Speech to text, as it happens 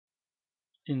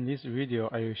In this video,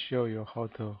 I will show you how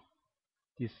to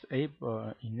disable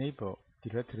and enable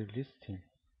directory listing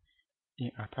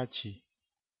in Apache.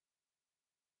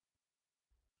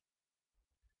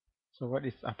 So what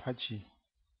is Apache?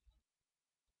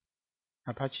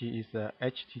 Apache is a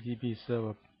HTTP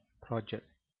server project.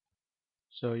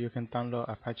 So you can download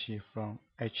Apache from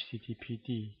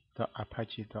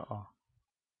httpd.apache.org.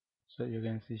 So you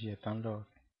can see here, download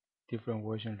different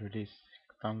version release,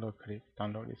 download, click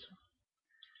download this one.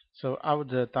 So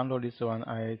after download this one,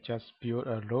 I just build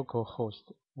a local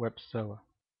host web server.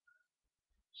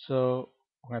 So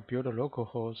when I build a local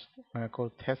host, when I go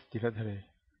test directory,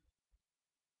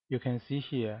 you can see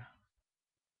here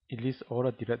it lists all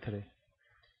the directory.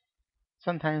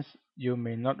 Sometimes you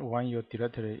may not want your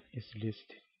directory is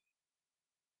listed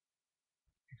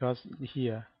because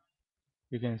here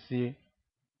you can see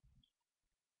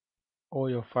all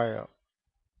your file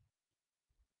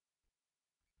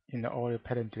in all your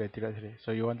parent directory.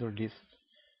 So you want to list.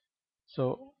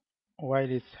 So why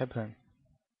this happen?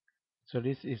 So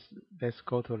this is, let's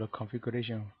go to the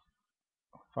configuration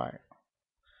file.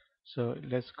 So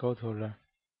let's go to the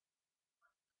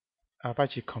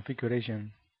Apache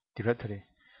configuration directory.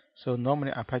 So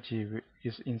normally Apache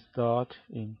is installed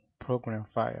in program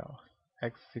file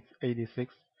x86,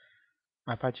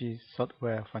 Apache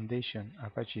Software Foundation,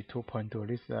 Apache 2.2.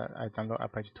 This I download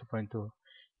Apache 2.2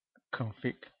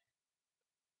 config.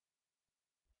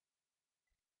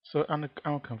 So on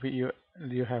config you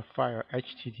have file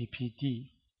httpd.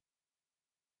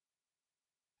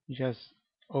 You just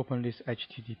open this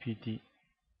httpd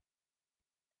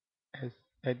as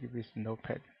edit with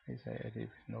notepad. Let's say edit with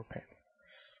notepad.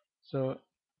 So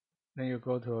then you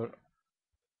go to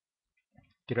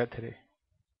directory.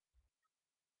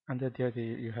 Under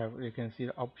directory you can see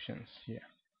the options here.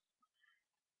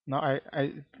 Now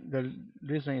the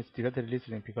reason is directory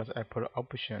listening because I put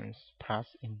options plus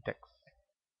index.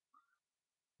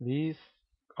 These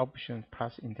options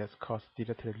plus index cause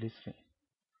directory listening.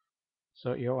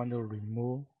 So if I want to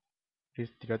remove this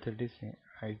directory listening,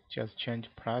 I just change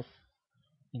plus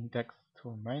index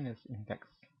to minus index.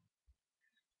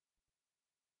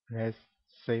 Let's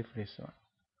save this one.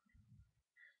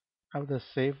 After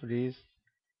save this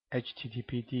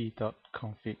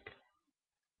httpd.config,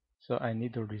 so I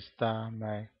need to restart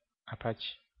my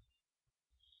Apache.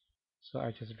 So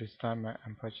I just restart my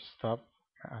Apache, stop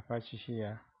my Apache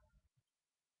here.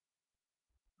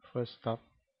 First stop.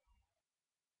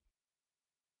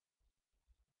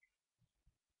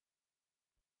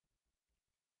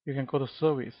 You can go to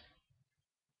service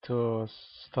to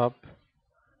stop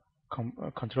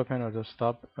control panel to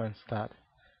stop and start.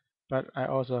 But I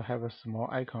also have a small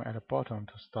icon at the bottom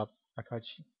to stop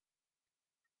Apache.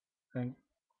 And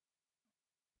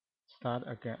start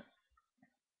again.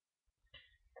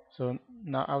 So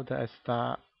now after I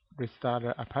restart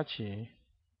the Apache,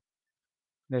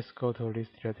 let's go to this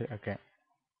directory again.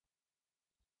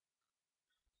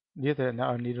 Later,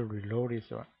 now I need to reload this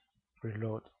one.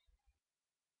 Reload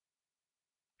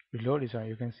this one.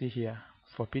 You can see here,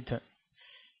 forbidden.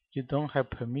 You don't have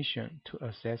permission to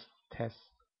access tests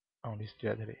on this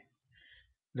directory.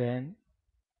 Then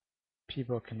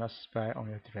people cannot spy on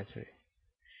your directory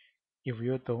if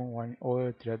you don't want all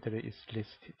your directory is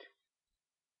listed.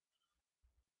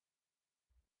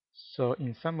 So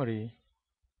in summary,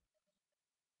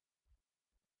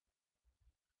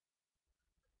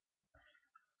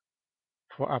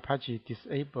 for Apache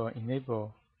disable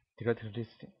enable directory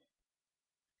listing.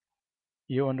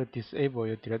 You want to disable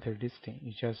your directory listing,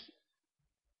 you just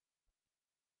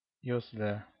use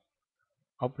the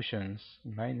options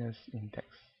minus index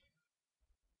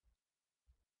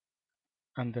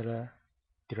under the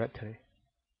directory,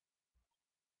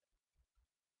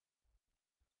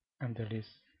 under this,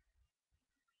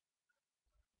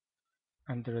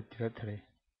 under the directory.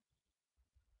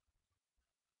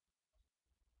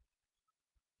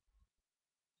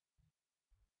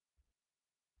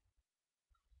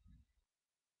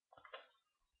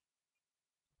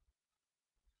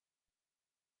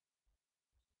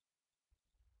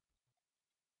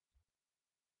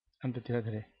 Under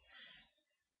directory.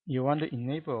 You want to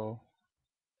enable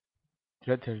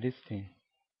directory listing.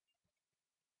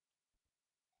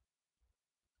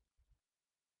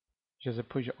 Just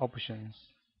push options,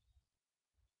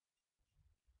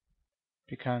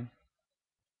 become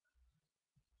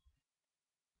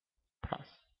plus.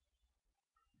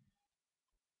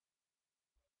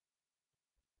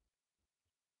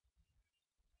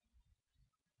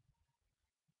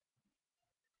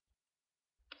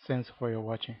 Thanks for your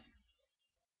watching.